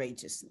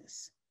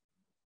courageousness.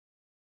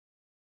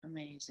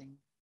 Amazing.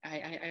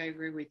 I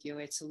agree with you.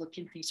 It's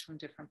looking at things from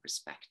different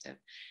perspective.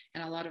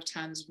 And a lot of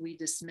times we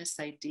dismiss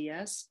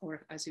ideas,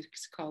 or as you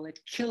call it,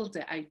 kill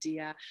the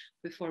idea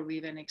before we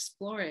even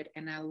explore it.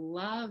 And I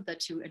love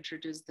that you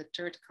introduced the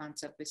third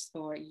concept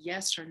before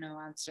yes or no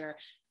answer.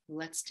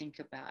 Let's think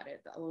about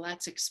it.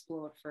 Let's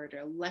explore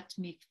further. Let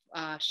me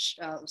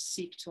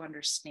seek to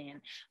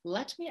understand.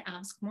 Let me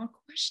ask more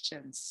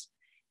questions.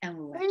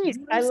 And please,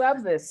 I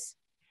love this.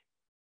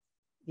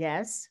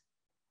 Yes.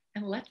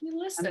 And let me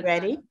listen. I'm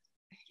ready.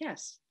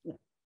 Yes.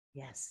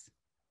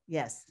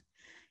 Yes.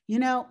 You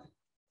know,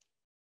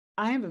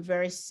 I have a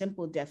very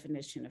simple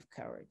definition of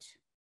courage.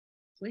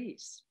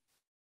 Please.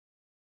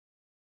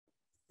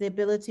 The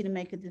ability to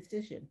make a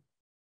decision.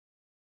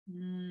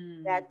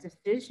 That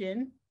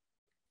decision,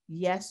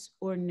 yes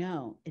or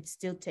no, it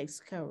still takes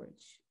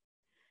courage.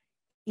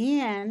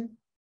 And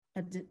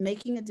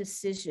making a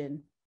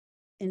decision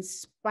in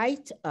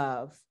spite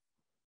of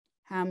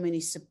how many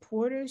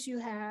supporters you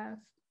have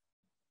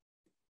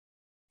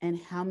and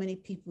how many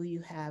people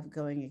you have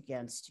going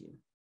against you.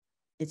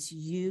 It's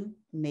you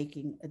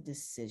making a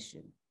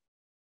decision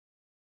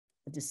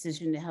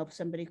to help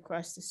somebody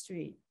cross the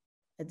street,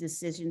 a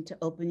decision to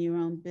open your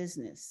own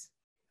business,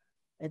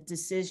 a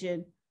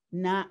decision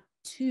not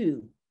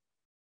to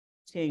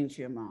change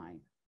your mind.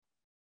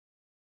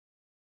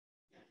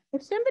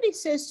 If somebody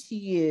says to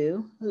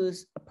you,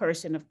 who's a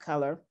person of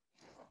color,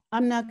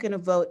 I'm not going to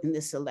vote in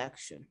this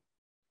election,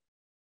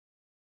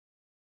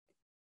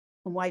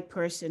 a white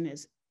person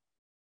is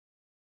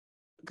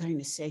going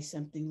to say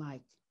something like,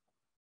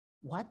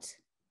 what?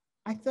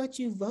 I thought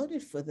you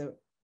voted for the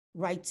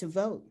right to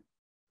vote.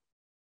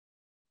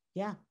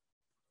 Yeah,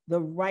 the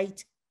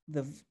right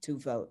to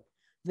vote,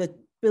 the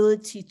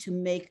ability to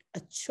make a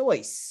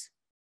choice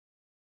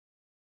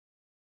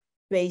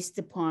based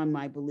upon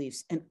my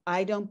beliefs. And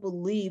I don't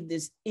believe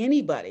there's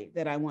anybody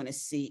that I want to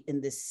see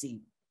in this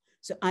seat.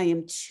 So I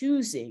am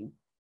choosing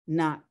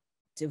not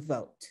to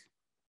vote.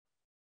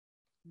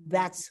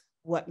 That's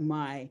what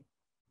my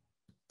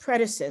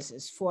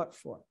predecessors fought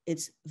for.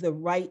 It's the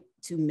right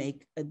to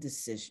make a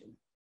decision.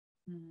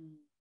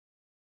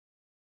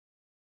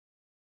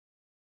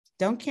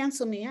 Don't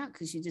cancel me out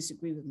because you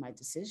disagree with my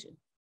decision.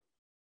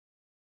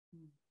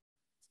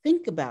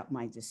 Think about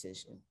my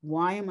decision.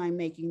 Why am I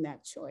making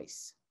that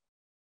choice?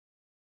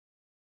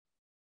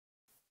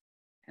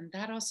 And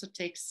that also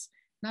takes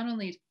not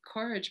only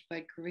courage,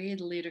 but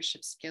great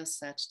leadership skill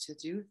sets to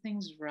do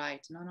things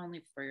right, not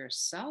only for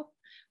yourself,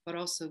 but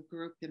also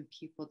grouping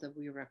people that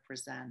we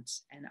represent,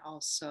 and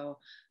also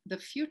the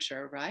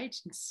future, right?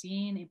 And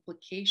seeing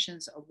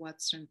implications of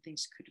what certain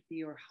things could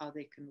be or how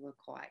they can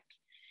look like.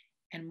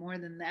 And more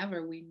than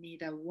ever, we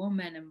need a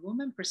woman and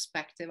woman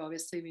perspective.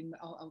 Obviously,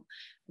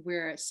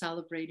 we're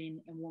celebrating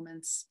a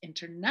Women's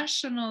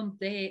International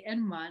Day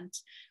and month,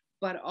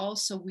 but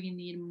also we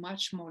need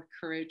much more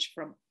courage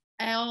from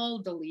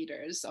all the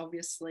leaders,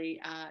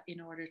 obviously, in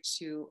order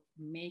to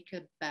make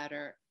a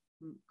better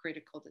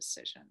critical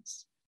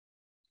decisions.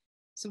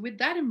 So with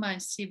that in mind,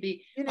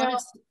 CB,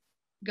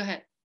 go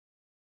ahead.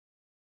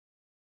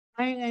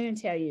 I'm going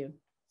to tell you,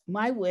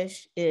 my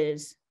wish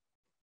is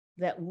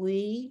that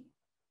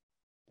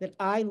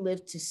I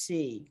live to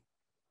see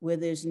where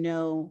there's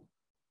no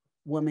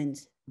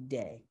Women's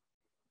Day.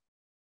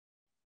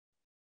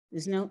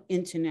 There's no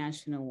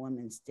International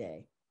Women's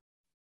Day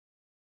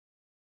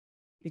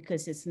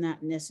because it's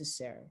not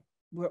necessary.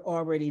 We're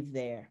already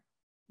there.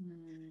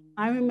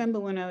 I remember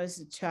when I was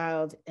a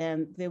child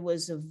and there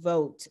was a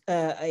vote,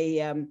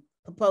 a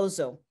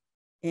proposal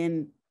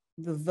in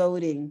the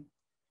voting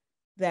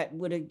that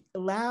would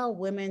allow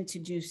women to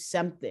do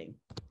something.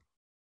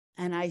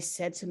 And I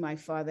said to my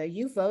father, "Are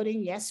you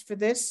voting yes for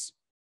this?"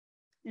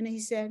 And he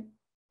said,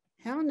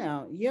 "Hell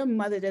no, your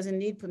mother doesn't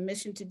need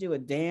permission to do a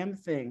damn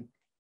thing.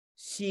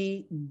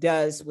 She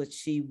does what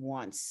she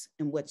wants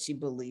and what she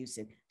believes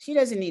in. She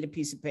doesn't need a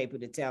piece of paper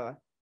to tell her."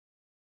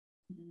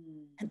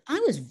 And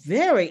I was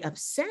very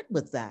upset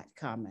with that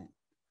comment.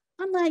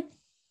 I'm like,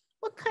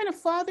 what kind of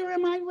father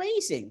am I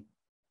raising?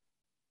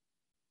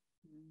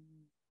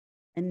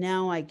 And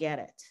now I get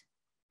it.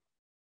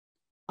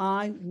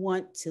 I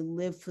want to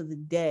live for the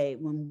day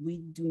when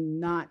we do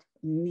not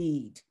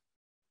need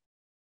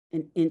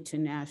an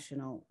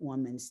International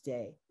Women's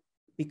Day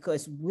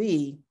because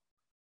we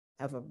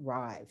have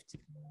arrived.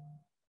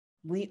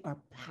 We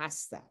are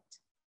past that.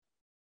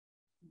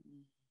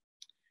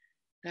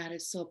 That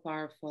is so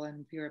powerful,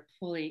 and we're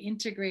fully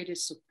integrated,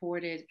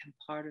 supported, and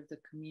part of the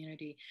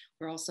community.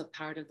 We're also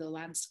part of the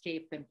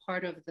landscape and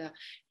part of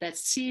that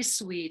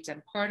C-suite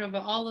and part of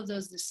all of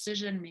those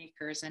decision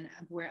makers, and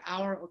where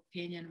our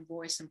opinion,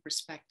 voice, and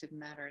perspective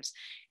matters.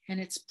 And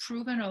it's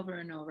proven over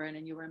and over.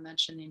 And you were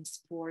mentioning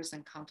wars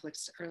and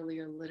conflicts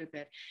earlier a little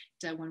bit,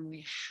 that when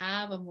we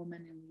have a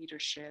woman in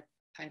leadership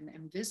and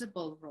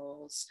invisible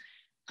roles,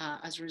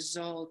 as a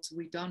result,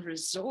 we don't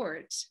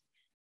resort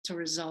to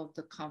resolve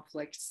the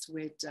conflicts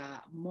with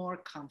more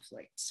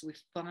conflicts. We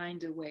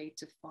find a way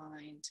to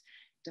find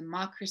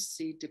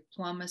democracy,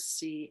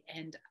 diplomacy,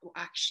 and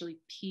actually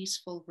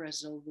peaceful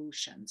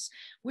resolutions,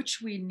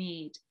 which we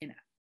need in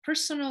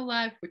personal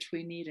life, which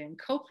we need in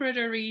corporate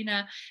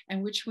arena,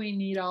 and which we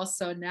need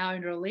also now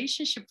in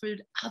relationship with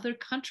other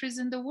countries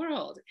in the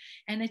world.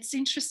 And it's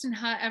interesting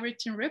how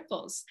everything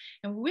ripples.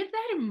 And with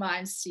that in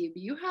mind, CB,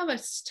 you have an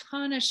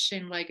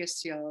astonishing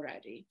legacy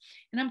already.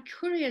 And I'm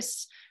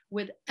curious,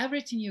 with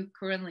everything you're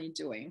currently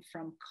doing,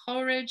 from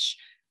courage,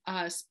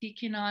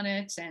 speaking on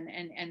it, and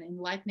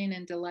enlightening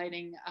and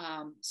delighting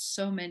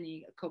so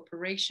many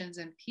corporations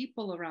and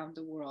people around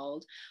the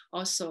world.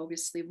 Also,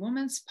 obviously,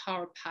 Women's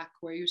Power Pack,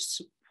 where you're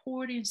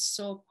supporting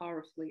so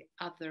powerfully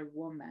other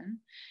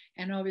women,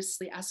 and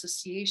obviously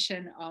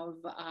association of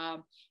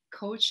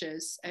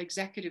coaches,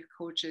 executive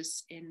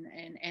coaches,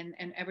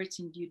 and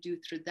everything you do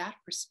through that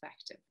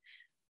perspective.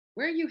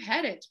 Where are you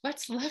headed?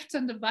 What's left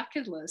on the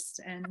bucket list?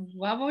 And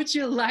what would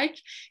you like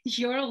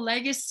your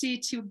legacy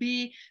to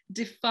be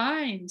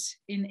defined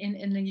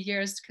in the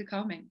years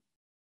coming?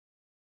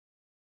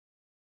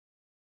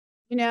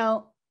 You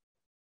know,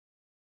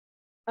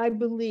 I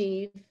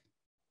believe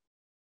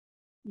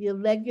your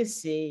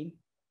legacy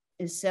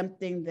is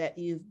something that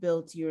you've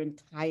built your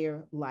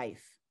entire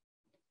life.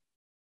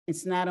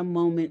 It's not a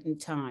moment in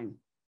time.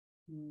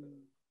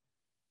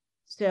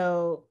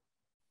 So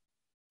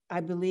I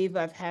believe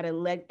I've had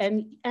a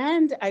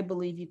and I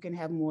believe you can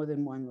have more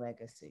than one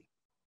legacy.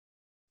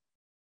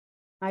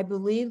 I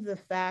believe the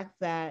fact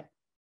that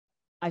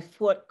I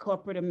fought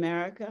corporate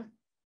America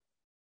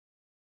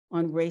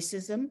on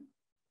racism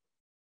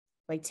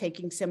by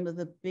taking some of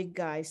the big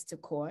guys to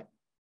court.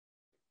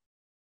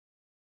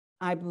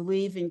 I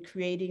believe in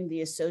creating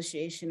the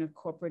Association of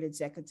Corporate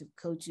Executive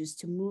Coaches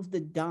to move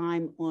the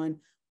dime on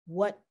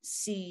what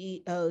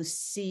CEOs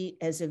see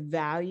as a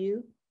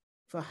value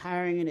for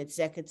hiring an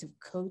executive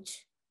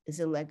coach is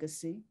a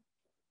legacy.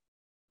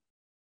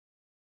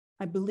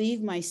 I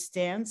believe my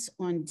stance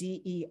on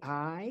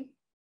DEI,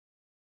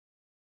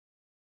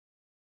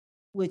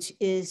 which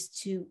is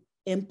to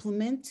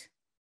implement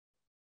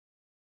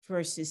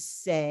versus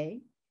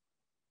say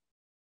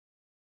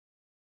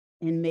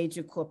in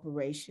major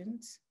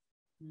corporations.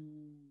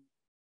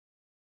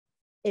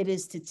 It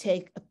is to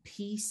take a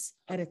piece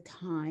at a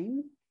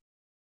time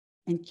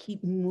and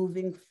keep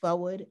moving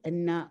forward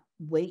and not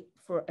wait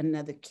for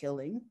another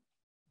killing.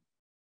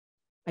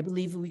 I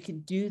believe we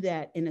could do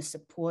that in a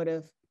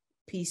supportive,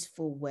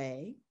 peaceful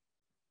way.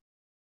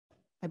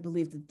 I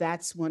believe that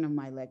that's one of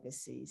my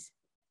legacies.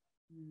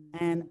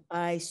 And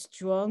I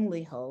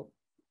strongly hope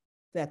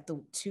that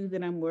the two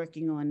that I'm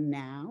working on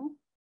now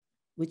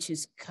which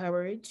is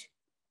courage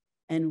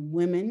and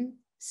women,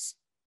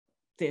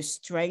 their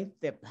strength,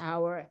 their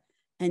power,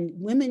 and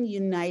women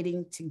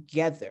uniting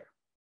together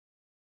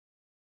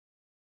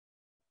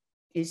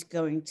is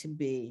going to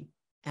be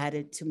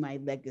added to my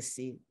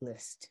legacy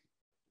list.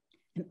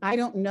 And I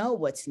don't know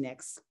what's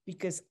next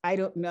because I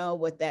don't know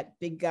what that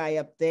big guy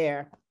up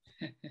there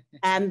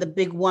and the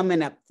big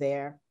woman up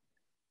there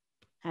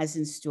has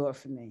in store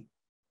for me.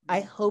 I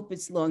hope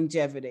it's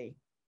longevity.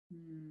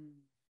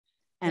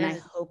 And I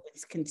hope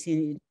it's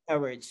continued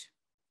courage.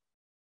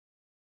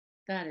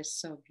 That is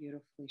so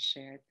beautifully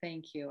shared.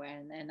 Thank you.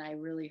 And I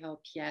really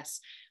hope,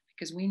 yes,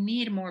 because we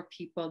need more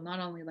people,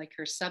 not only like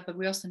yourself, but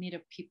we also need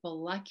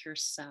people like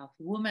yourself,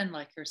 women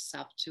like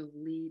yourself, to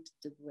lead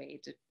the way,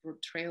 to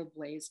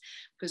trailblaze,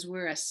 because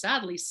we're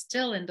sadly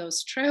still in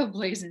those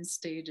trailblazing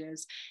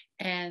stages.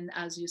 And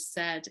as you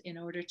said, in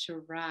order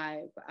to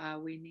arrive,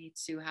 we need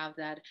to have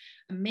that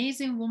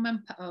amazing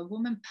woman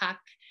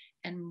pack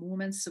and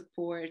woman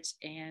support,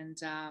 and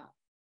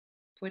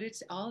put it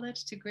all that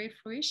to great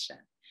fruition.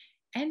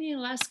 Any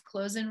last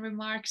closing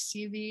remarks,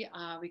 CB?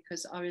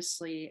 Because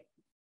obviously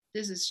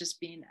this has just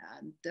been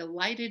a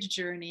delighted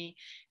journey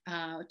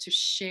to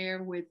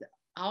share with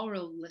our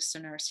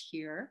listeners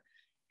here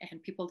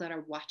and people that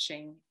are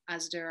watching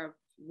as they're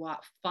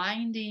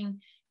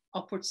finding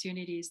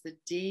opportunities that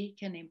they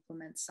can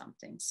implement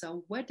something.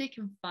 So where they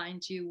can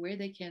find you, where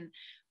they can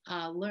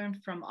learn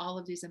from all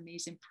of these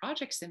amazing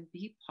projects and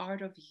be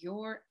part of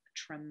your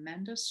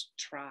tremendous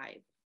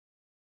tribe.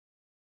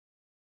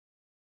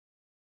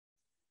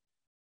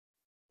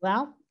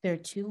 Well, there are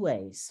two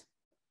ways.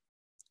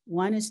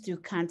 One is through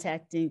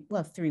contacting,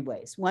 well, three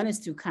ways. One is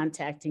through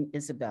contacting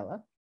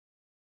Izabela.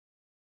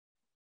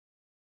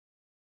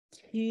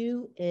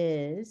 Two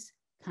is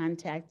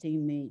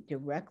contacting me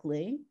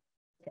directly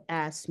to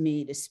ask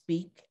me to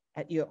speak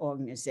at your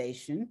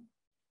organization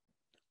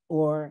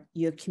or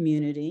your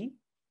community.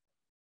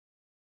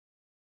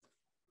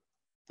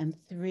 And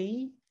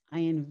three, I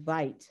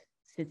invite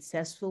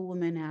successful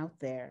women out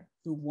there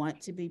who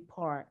want to be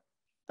part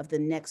of the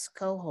next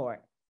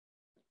cohort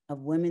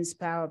of Women's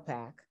Power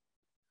Pack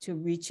to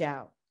reach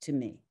out to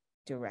me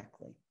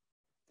directly.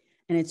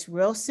 And it's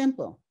real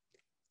simple.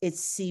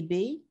 It's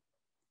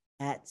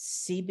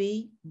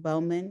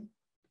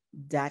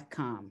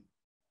cb@cbbowman.com.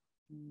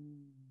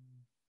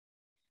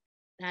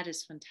 That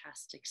is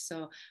fantastic.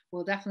 So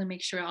we'll definitely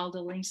make sure all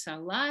the links are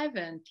live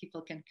and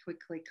people can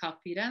quickly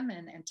copy them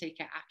and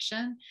take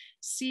action.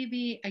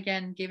 CB,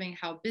 again, given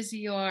how busy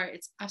you are,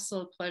 it's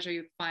absolute pleasure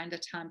you find the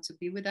time to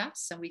be with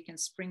us, and we can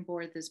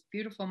springboard this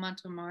beautiful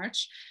month of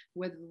March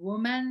with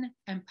women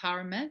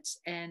empowerment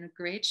and a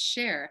great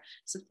share.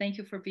 So thank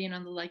you for being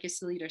on the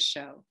Legacy Leader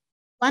Show.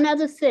 One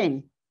other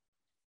thing,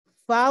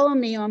 follow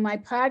me on my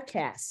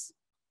podcast,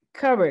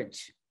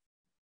 Courage.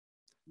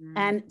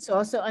 And it's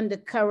also under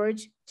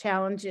Courage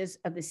Challenges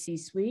of the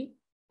C-Suite.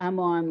 I'm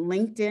on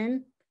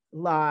LinkedIn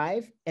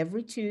live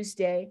every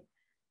Tuesday.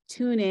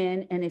 Tune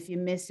in. And if you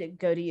miss it,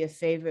 go to your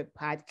favorite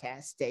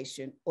podcast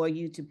station or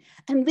YouTube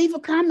and leave a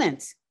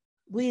comment.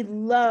 We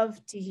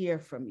love to hear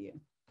from you.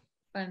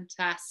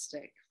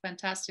 Fantastic.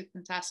 Fantastic.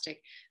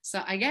 Fantastic.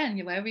 So again,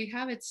 where we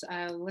have it,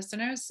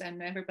 listeners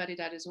and everybody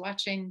that is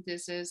watching,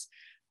 this is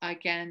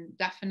again,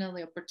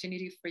 definitely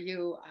opportunity for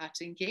you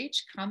to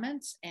engage,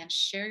 comment, and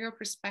share your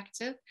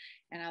perspective.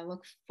 And I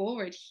look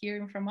forward to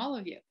hearing from all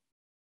of you.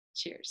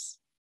 Cheers.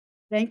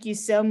 Thank you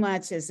so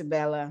much,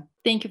 Izabela.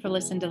 Thank you for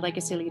listening to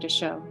Legacy Leader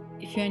Show.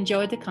 If you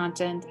enjoyed the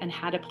content and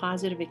had a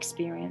positive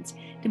experience,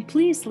 then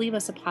please leave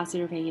us a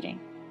positive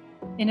rating.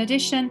 In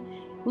addition,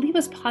 leave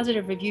us a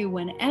positive review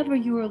whenever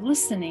you are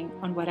listening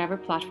on whatever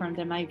platform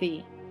there might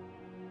be.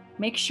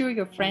 Make sure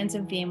your friends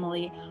and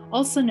family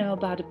also know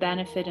about the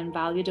benefit and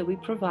value that we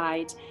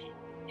provide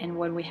and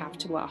what we have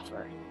to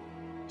offer.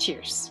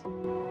 Cheers.